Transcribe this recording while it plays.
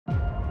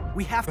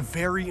We have a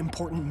very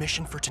important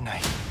mission for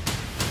tonight.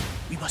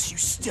 We must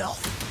use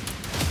stealth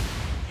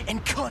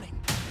and cunning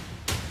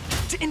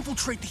to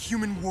infiltrate the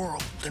human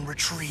world and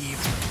retrieve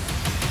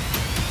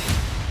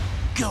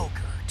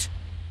Go-Gurt.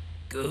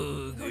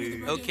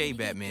 Go-Gurt. Okay,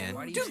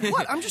 Batman. Dude,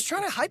 what? I'm just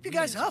trying to hype you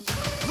guys up.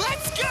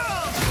 Let's go!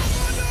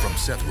 From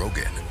Seth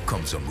Rogen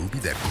comes a movie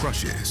that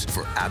crushes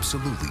for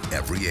absolutely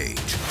every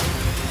age.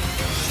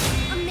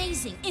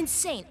 Amazing,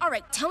 insane. All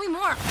right, tell me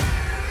more.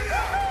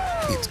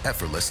 It's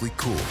effortlessly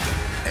cool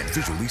and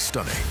visually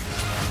stunning.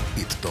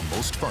 It's the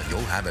most fun you'll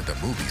have at the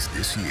movies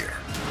this year.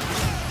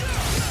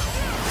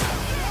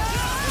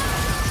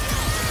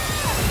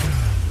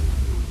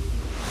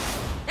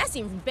 That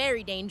seems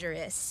very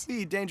dangerous.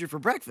 Eat danger for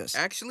breakfast.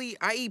 Actually,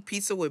 I eat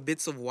pizza with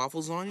bits of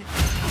waffles on it.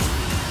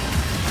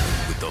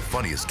 With the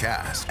funniest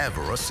cast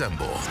ever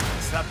assembled.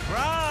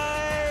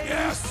 Surprise!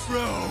 Yes, bro!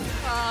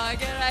 Oh,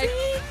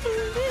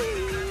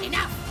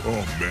 enough!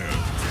 Oh,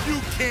 man. You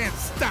can't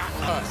stop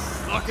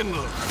us. Lock and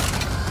load.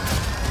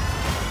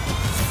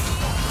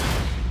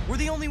 We're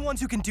the only ones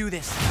who can do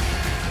this.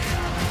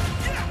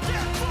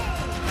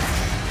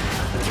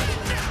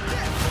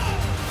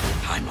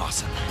 I'm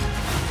awesome.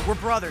 We're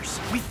brothers.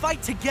 We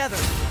fight together.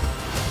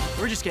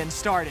 We're just getting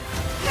started.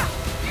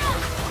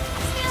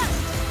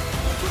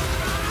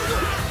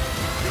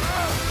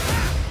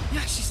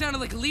 Yeah, she sounded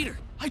like a leader.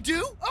 I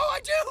do? Oh,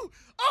 I do!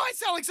 Oh, I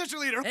sound like such a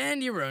leader.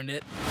 And you ruined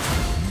it.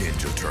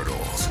 Ninja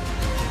Turtles.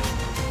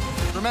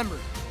 Remember,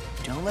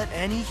 don't let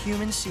any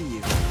human see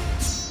you.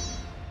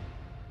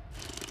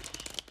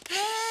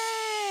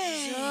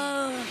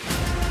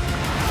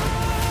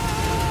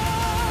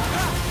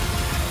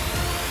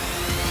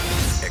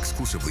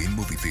 Exclusively in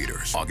movie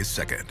theaters, August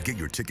 2nd. Get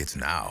your tickets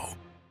now.